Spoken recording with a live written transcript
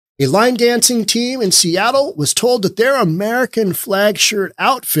A line dancing team in Seattle was told that their American flag shirt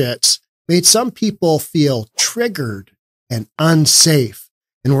outfits made some people feel triggered and unsafe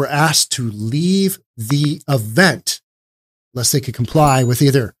and were asked to leave the event unless they could comply with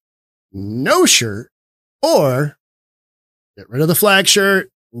either no shirt or get rid of the flag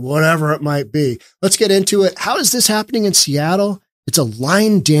shirt, whatever it might be. Let's get into it. How is this happening in Seattle? It's a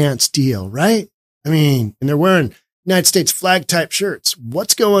line dance deal, right? I mean, and they're wearing United States flag type shirts.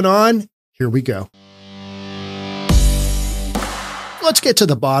 What's going on? Here we go. Let's get to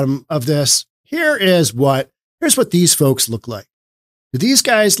the bottom of this. Here's what these folks look like. Do these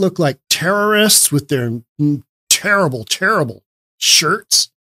guys look like terrorists with their terrible, terrible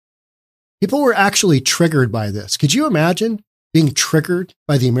shirts? People were actually triggered by this. Could you imagine being triggered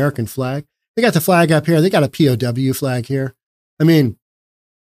by the American flag? They got the flag up here. They got a POW flag here. I mean,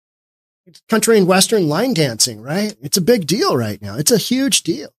 it's country and Western line dancing, right? It's a big deal right now. It's a huge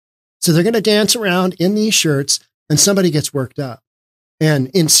deal. So they're going to dance around in these shirts and somebody gets worked up. And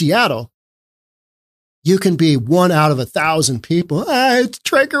in Seattle, you can be 1 out of 1,000 people. It's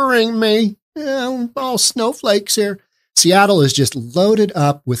triggering me. Yeah, all snowflakes here. Seattle is just loaded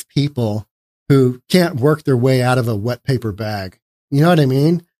up with people who can't work their way out of a wet paper bag. You know what I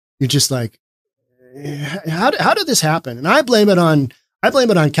mean? You're just like, how did this happen? And I blame it on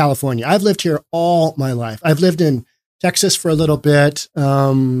California. I've lived here all my life. I've lived in Texas for a little bit,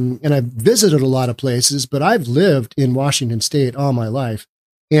 and I've visited a lot of places, but I've lived in Washington State all my life.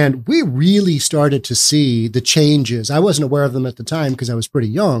 And we really started to see the changes. I wasn't aware of them at the time because I was pretty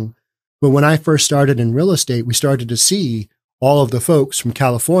young. But when I first started in real estate, we started to see all of the folks from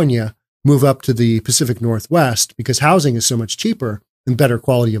California move up to the Pacific Northwest because housing is so much cheaper and better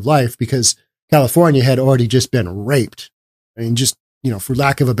quality of life because California had already just been raped. I mean, just, for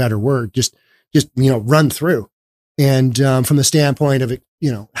lack of a better word, just run through. And from the standpoint of,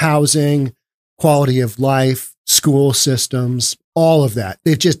 housing, quality of life, school systems, all of that,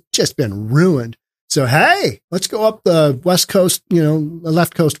 they've just been ruined. So, hey, let's go up the West Coast, the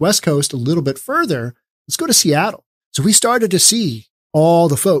left coast, West Coast a little bit further. Let's go to Seattle. So we started to see all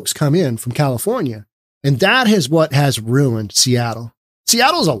the folks come in from California. And that is what has ruined Seattle.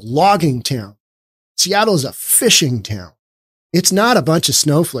 Seattle is a logging town. Seattle is a fishing town. It's not a bunch of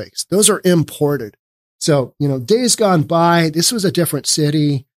snowflakes. Those are imported. So, days gone by, this was a different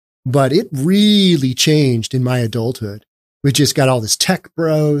city, but it really changed in my adulthood. We just got all this tech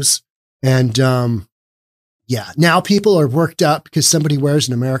bros. And, now people are worked up because somebody wears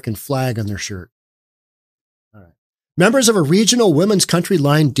an American flag on their shirt. All right. Members of a regional women's country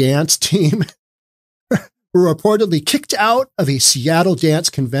line dance team were reportedly kicked out of a Seattle dance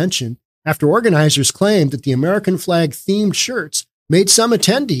convention after organizers claimed that the American flag themed shirts made some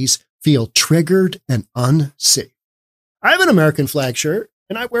attendees feel triggered and unsafe. I have an American flag shirt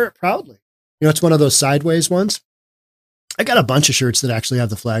and I wear it proudly. It's one of those sideways ones. I got a bunch of shirts that actually have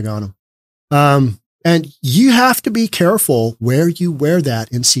the flag on them. And you have to be careful where you wear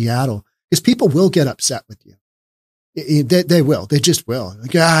that in Seattle because people will get upset with you. They will. They just will.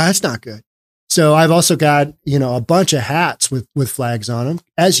 Like, that's not good. So I've also got, a bunch of hats with flags on them,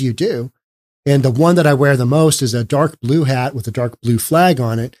 as you do. And the one that I wear the most is a dark blue hat with a dark blue flag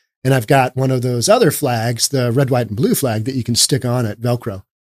on it. And I've got one of those other flags, the red, white, and blue flag that you can stick on at Velcro.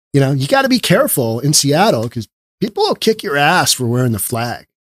 You got to be careful in Seattle because people will kick your ass for wearing the flag.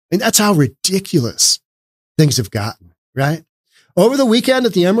 And that's how ridiculous things have gotten, right? Over the weekend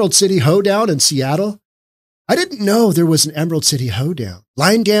at the Emerald City Hoedown in Seattle, I didn't know there was an Emerald City Hoedown.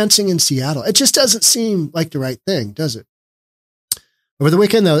 Line dancing in Seattle. It just doesn't seem like the right thing, does it? Over the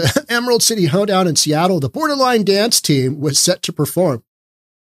weekend, the Emerald City Hoedown in Seattle, the borderline dance team was set to perform,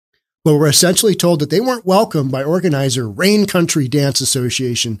 but were essentially told that they weren't welcome by organizer Rain Country Dance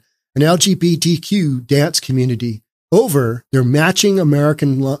Association, an LGBTQ dance community, over their matching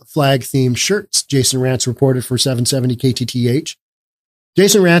American flag themed shirts. Jason Rantz reported for 770 KTTH.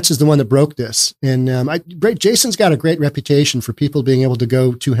 Jason Rantz is the one that broke this. And Jason's got a great reputation for people being able to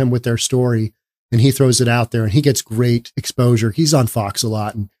go to him with their story, and he throws it out there and he gets great exposure. He's on Fox a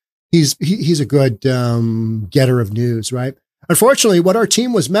lot and he's a good getter of news, right? Unfortunately, what our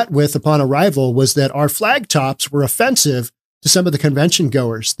team was met with upon arrival was that our flag tops were offensive to some of the convention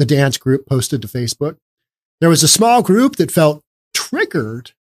goers, the dance group posted to Facebook. There was a small group that felt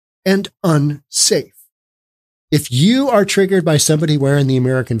triggered and unsafe. If you are triggered by somebody wearing the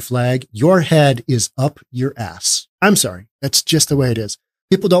American flag, your head is up your ass. I'm sorry. That's just the way it is.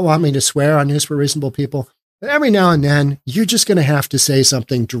 People don't want me to swear on News for Reasonable People, but every now and then you're just going to have to say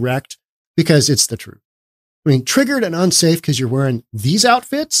something direct because it's the truth. I mean, triggered and unsafe because you're wearing these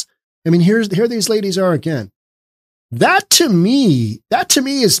outfits. I mean, here these ladies are again. That to me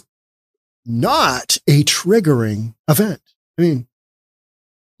is not a triggering event. I mean,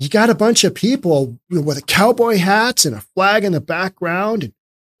 you got a bunch of people with cowboy hats and a flag in the background, and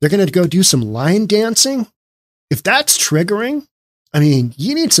they're going to go do some line dancing. If that's triggering, I mean,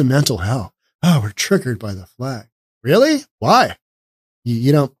 you need some mental health. Oh, we're triggered by the flag. Really? Why?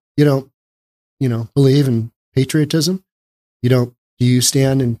 You don't, believe in patriotism? Do you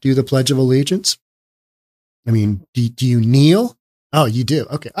stand and do the Pledge of Allegiance? I mean, do you kneel? Oh, you do.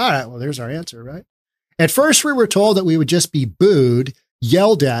 Okay. All right. Well, there's our answer, right? At first, we were told that we would just be booed,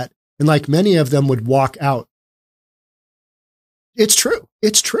 yelled at, and like many of them would walk out. It's true.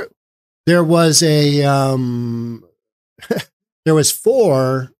 It's true. There was there was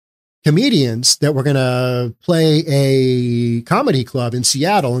 4 comedians that were going to play a comedy club in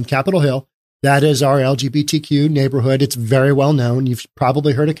Seattle in Capitol Hill. That is our LGBTQ neighborhood. It's very well known. You've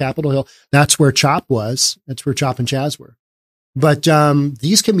probably heard of Capitol Hill. That's where Chop was. That's where Chop and Chaz were. But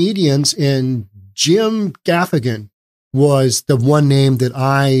these comedians, and Jim Gaffigan was the one name that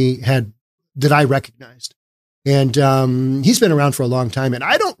I recognized. And he's been around for a long time. And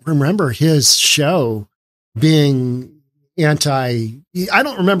I don't remember his show being I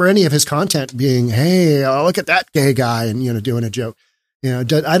don't remember any of his content being, hey, look at that gay guy and, doing a joke.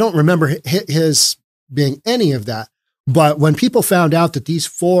 I don't remember his being any of that. But when people found out that these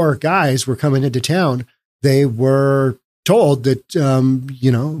 4 guys were coming into town, they were told that,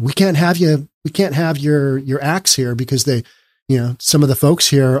 we can't have your acts here because some of the folks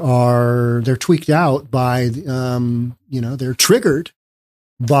here they're tweaked out by, they're triggered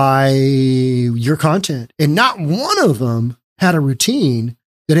by your content. And not one of them had a routine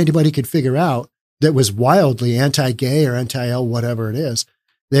that anybody could figure out that was wildly anti-gay or anti-L, whatever it is.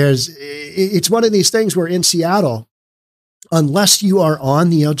 It's one of these things where in Seattle, unless you are on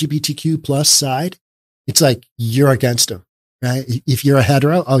the LGBTQ plus side, it's like you're against them, right? If you're a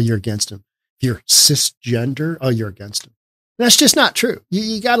hetero, oh, you're against them. If you're cisgender, oh, you're against them. That's just not true.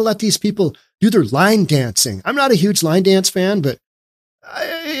 You got to let these people do their line dancing. I'm not a huge line dance fan, but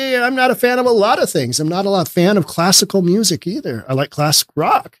I'm not a fan of a lot of things. I'm not a fan of classical music either. I like classic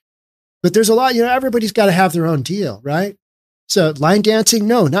rock, but there's a lot, everybody's got to have their own deal, right? So line dancing,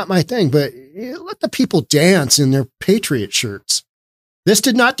 no, not my thing, but let the people dance in their Patriot shirts. This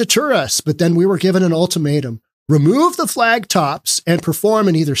did not deter us, but then we were given an ultimatum: remove the flag tops and perform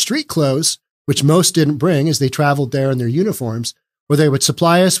in either street clothes, which most didn't bring as they traveled there in their uniforms, or they would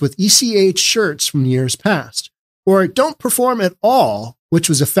supply us with ECH shirts from years past, or don't perform at all, which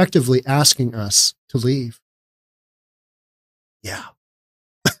was effectively asking us to leave. Yeah.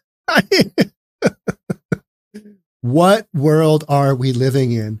 What world are we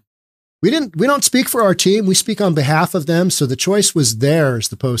living in? We don't speak for our team. We speak on behalf of them. So the choice was theirs,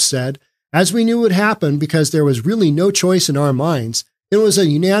 the Post said, as we knew would happen because there was really no choice in our minds. It was a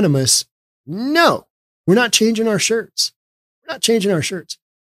unanimous, no, we're not changing our shirts. We're not changing our shirts.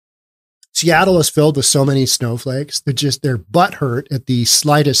 Seattle is filled with so many snowflakes. They're butthurt at the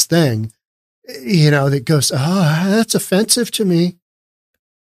slightest thing, that goes, oh, that's offensive to me.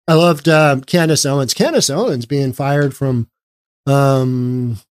 I loved Candace Owens. Candace Owens being fired from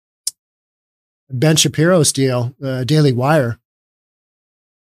Ben Shapiro's deal, Daily Wire.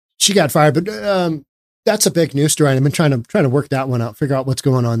 She got fired, but that's a big news story. And I've been trying to work that one out, figure out what's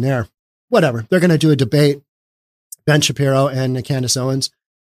going on there. Whatever. They're going to do a debate, Ben Shapiro and Candace Owens.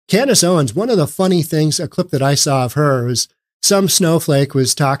 Candace Owens, one of the funny things, a clip that I saw of her was some snowflake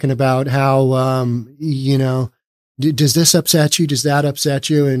was talking about how, does this upset you? Does that upset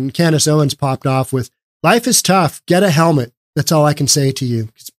you? And Candace Owens popped off with, life is tough. Get a helmet. That's all I can say to you.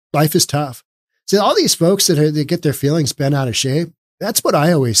 Life is tough. So all these folks that get their feelings bent out of shape, that's what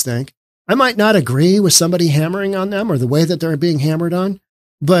I always think. I might not agree with somebody hammering on them or the way that they're being hammered on,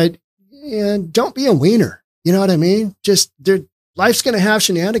 but don't be a wiener. You know what I mean? Life's going to have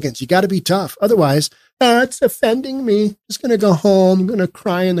shenanigans. You got to be tough. Otherwise, it's offending me. Just going to go home. I'm going to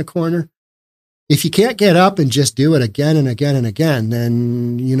cry in the corner. If you can't get up and just do it again and again and again,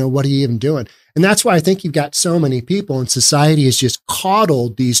 then, what are you even doing? And that's why I think you've got so many people, and society has just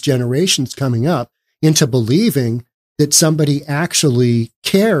coddled these generations coming up into believing that somebody actually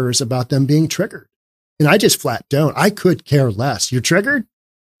cares about them being triggered. And I just flat don't. I could care less. You're triggered?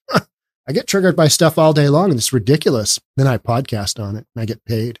 I get triggered by stuff all day long, and it's ridiculous. Then I podcast on it and I get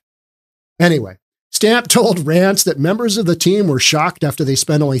paid. Anyway, Stamp told Rantz that members of the team were shocked after they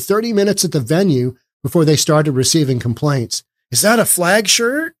spent only 30 minutes at the venue before they started receiving complaints. Is that a flag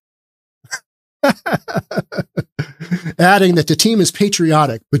shirt? Adding that the team is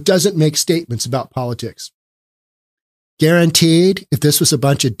patriotic, but doesn't make statements about politics. Guaranteed, if this was a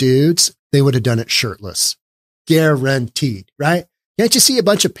bunch of dudes, they would have done it shirtless. Guaranteed, right? Can't you see a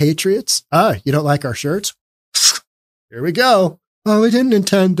bunch of patriots? You don't like our shirts? Here we go. Oh, we didn't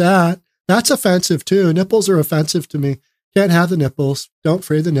intend that. That's offensive too. Nipples are offensive to me. Can't have the nipples. Don't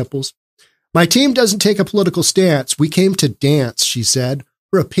fray the nipples. My team doesn't take a political stance. We came to dance, she said.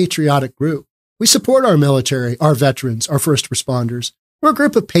 We're a patriotic group. We support our military, our veterans, our first responders. We're a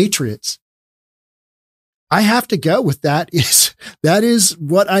group of patriots. I have to go with that is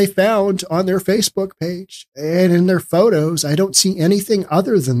what I found on their Facebook page and in their photos. I don't see anything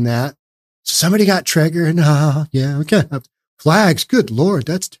other than that. So somebody got triggered. Yeah, we can't have flags. Good Lord,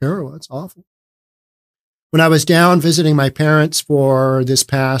 that's terrible. That's awful. When I was down visiting my parents for this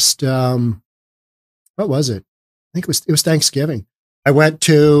past, what was it? I think it was Thanksgiving. I went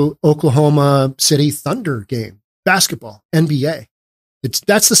to Oklahoma City Thunder game, basketball, NBA.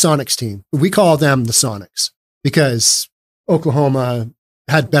 That's the Sonics team. We call them the Sonics because Oklahoma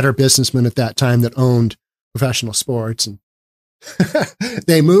had better businessmen at that time that owned professional sports, and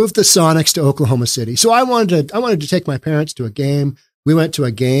they moved the Sonics to Oklahoma City. So I wanted to take my parents to a game. We went to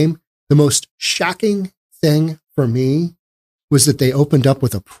a game. The most shocking thing for me was that they opened up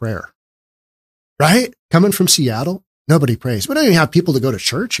with a prayer. Right? Coming from Seattle, nobody prays. We don't even have people to go to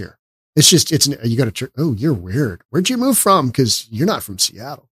church here. You go to church. Oh, you're weird. Where'd you move from? Because you're not from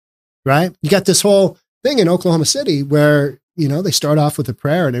Seattle, right? You got this whole thing in Oklahoma City where, they start off with a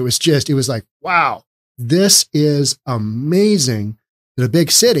prayer, and it was like, wow, this is amazing that a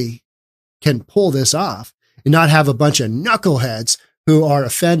big city can pull this off and not have a bunch of knuckleheads who are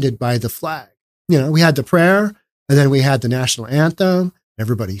offended by the flag. We had the prayer, and then we had the national anthem.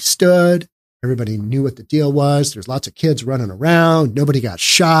 Everybody stood. Everybody knew what the deal was. There's lots of kids running around. Nobody got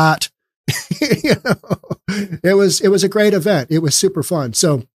shot. It was a great event. It was super fun.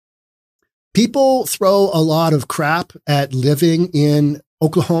 So people throw a lot of crap at living in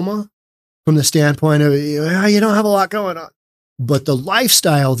Oklahoma from the standpoint of, you don't have a lot going on. But the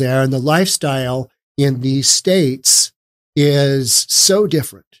lifestyle there and the lifestyle in these states is so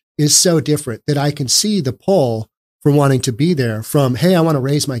different that I can see the pull for wanting to be there from, hey, I want to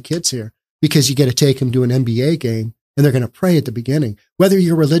raise my kids here, because you get to take them to an NBA game and they're going to pray at the beginning, whether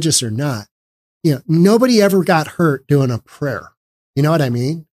you're religious or not. Nobody ever got hurt doing a prayer. You know what I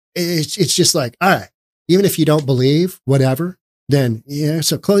mean? It's just like, all right, even if you don't believe, whatever, then,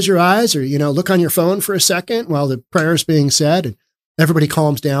 so close your eyes or, look on your phone for a second while the prayer is being said and everybody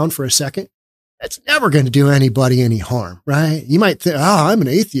calms down for a second. That's never going to do anybody any harm, right? You might think, I'm an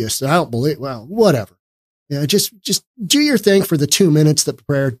atheist. I don't believe, well, whatever. Just do your thing for the 2 minutes that the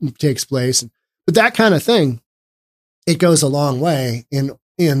prayer takes place. But that kind of thing, it goes a long way in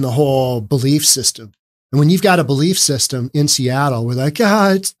the whole belief system. And when you've got a belief system in Seattle, we're like,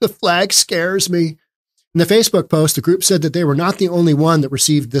 the flag scares me. In the Facebook post, the group said that they were not the only one that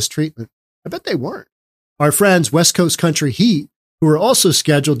received this treatment. I bet they weren't. Our friends, West Coast Country Heat, who were also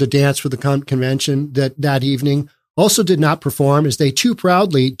scheduled to dance for the convention that evening, also did not perform as they too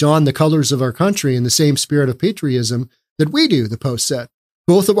proudly donned the colors of our country in the same spirit of patriotism that we do, the post said.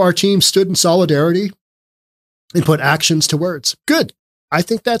 Both of our teams stood in solidarity and put actions to words. Good. I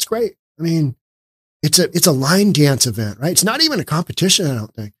think that's great. I mean, it's a line dance event, right? It's not even a competition, I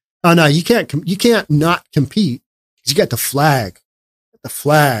don't think. Oh no, you can't not compete because you got the flag. The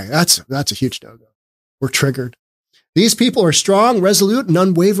flag. That's a huge no-go. We're triggered. These people are strong, resolute, and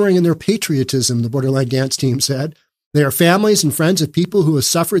unwavering in their patriotism, the Borderline Dance team said. They are families and friends of people who have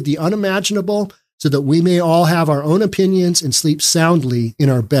suffered the unimaginable so that we may all have our own opinions and sleep soundly in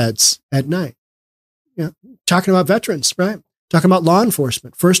our beds at night. Talking about veterans, right? Talking about law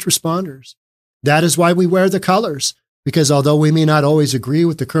enforcement, first responders. That is why we wear the colors, because although we may not always agree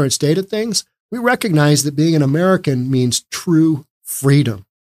with the current state of things, we recognize that being an American means true freedom.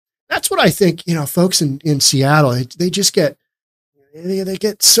 That's what I think, folks in Seattle, they just get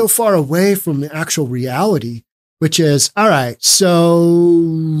so far away from the actual reality, which is, all right, so,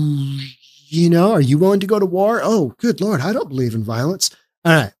 are you willing to go to war? Oh, good Lord, I don't believe in violence.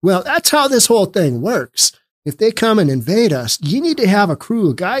 All right, well, that's how this whole thing works. If they come and invade us, you need to have a crew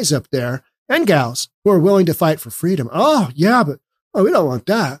of guys up there and gals who are willing to fight for freedom. Oh, yeah, but we don't want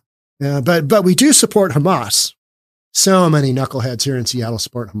that. But we do support Hamas. So many knuckleheads here in Seattle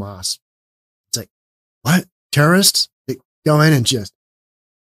support Hamas. It's like, what? Terrorists? They go in and just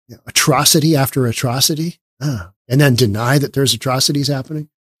atrocity after atrocity, and then deny that there's atrocities happening.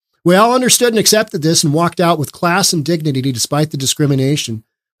 We all understood and accepted this and walked out with class and dignity despite the discrimination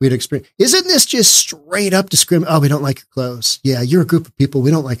we'd experienced. Isn't this just straight up discrimination? Oh, we don't like your clothes. Yeah, you're a group of people.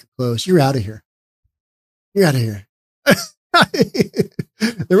 We don't like your clothes. You're out of here. You're out of here.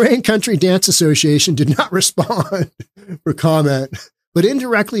 The Rain Country Dance Association did not respond for comment, but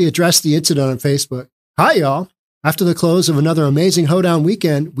indirectly addressed the incident on Facebook. Hi, y'all. After the close of another amazing hoedown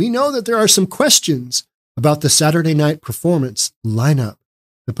weekend, we know that there are some questions about the Saturday night performance lineup,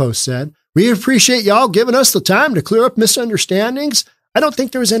 the Post said. We appreciate y'all giving us the time to clear up misunderstandings. I don't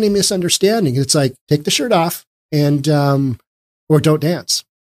think there was any misunderstanding. It's like, take the shirt off and, or don't dance.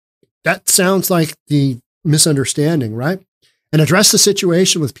 That sounds like the misunderstanding, right? And address the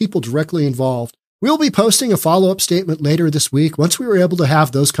situation with people directly involved. We'll be posting a follow-up statement later this week once we were able to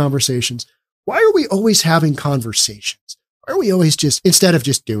have those conversations. Why are we always having conversations? Why are we always just, instead of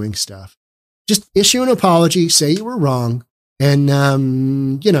just doing stuff, just issue an apology, say you were wrong, and,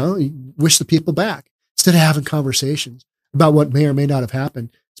 wish the people back instead of having conversations about what may or may not have happened.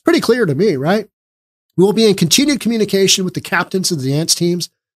 It's pretty clear to me, right? We will be in continued communication with the captains of the dance teams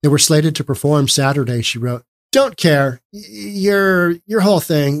that were slated to perform Saturday, she wrote. Don't care. Your whole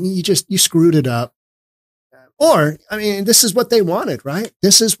thing, you screwed it up. Or, this is what they wanted, right?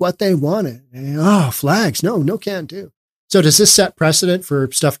 This is what they wanted. Oh, flags. No, can't do. So does this set precedent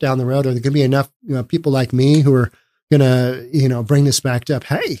for stuff down the road? Are there going to be enough people like me who are going to, bring this back up?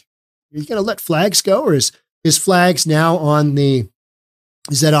 Hey, are you going to let flags go? Or is flags now on the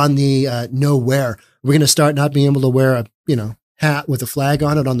no wear? We're going to start not being able to wear a, hat with a flag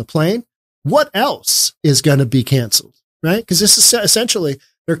on it on the plane. What else is going to be canceled, right? Because this is essentially,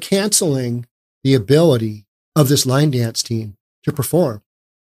 they're canceling the ability of this line dance team to perform,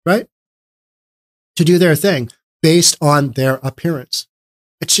 right? To do their thing based on their appearance.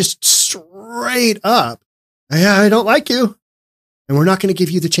 It's just straight up. I don't like you. And we're not going to give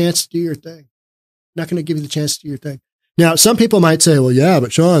you the chance to do your thing. Not going to give you the chance to do your thing. Now, some people might say, well, yeah,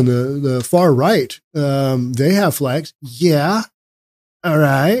 but Sean, the far right, they have flags. Yeah. All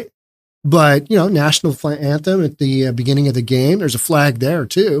right. But, national anthem at the beginning of the game, there's a flag there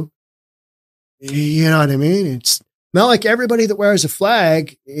too. You know what I mean? It's not like everybody that wears a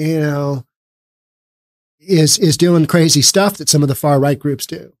flag, is doing crazy stuff that some of the far right groups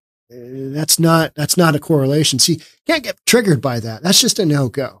do. That's not a correlation. See, you can't get triggered by that. That's just a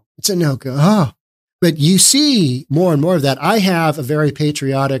no-go. It's a no-go. Oh, but you see more and more of that. I have a very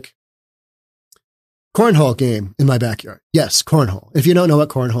patriotic cornhole game in my backyard. Yes, cornhole. If you don't know what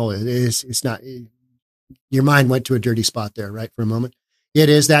cornhole is, it's not, your mind went to a dirty spot there, right? For a moment. It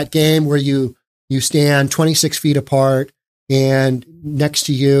is that game where you stand 26 feet apart and next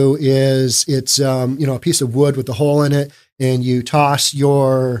to you it's a piece of wood with a hole in it, and you toss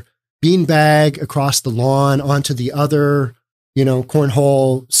your beanbag across the lawn onto the other,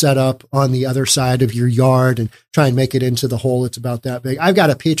 cornhole setup on the other side of your yard and try and make it into the hole. It's about that big. I've got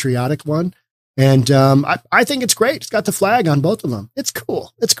a patriotic one. And I think it's great. It's got the flag on both of them. It's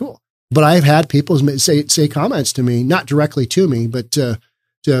cool. It's cool. But I've had people say comments to me, not directly to me, but to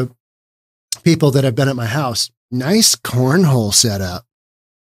people that have been at my house. Nice cornhole setup.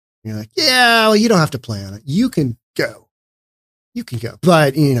 You're like, yeah, well, you don't have to play on it. You can go.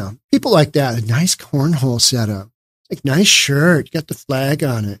 But, people like that, a nice cornhole setup. Like, nice shirt. You got the flag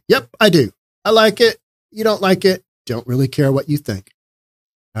on it. Yep, I do. I like it. You don't like it. Don't really care what you think.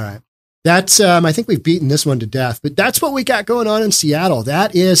 All right. That's, I think we've beaten this one to death, but that's what we got going on in Seattle.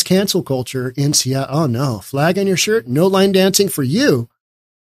 That is cancel culture in Seattle. Oh no, flag on your shirt, no line dancing for you.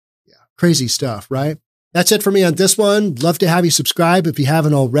 Yeah, crazy stuff, right? That's it for me on this one. Love to have you subscribe if you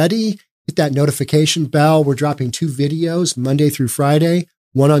haven't already. Hit that notification bell. We're dropping 2 videos Monday through Friday,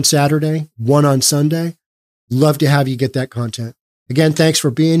 one on Saturday, one on Sunday. Love to have you get that content. Again, thanks for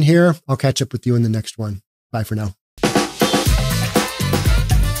being here. I'll catch up with you in the next one. Bye for now.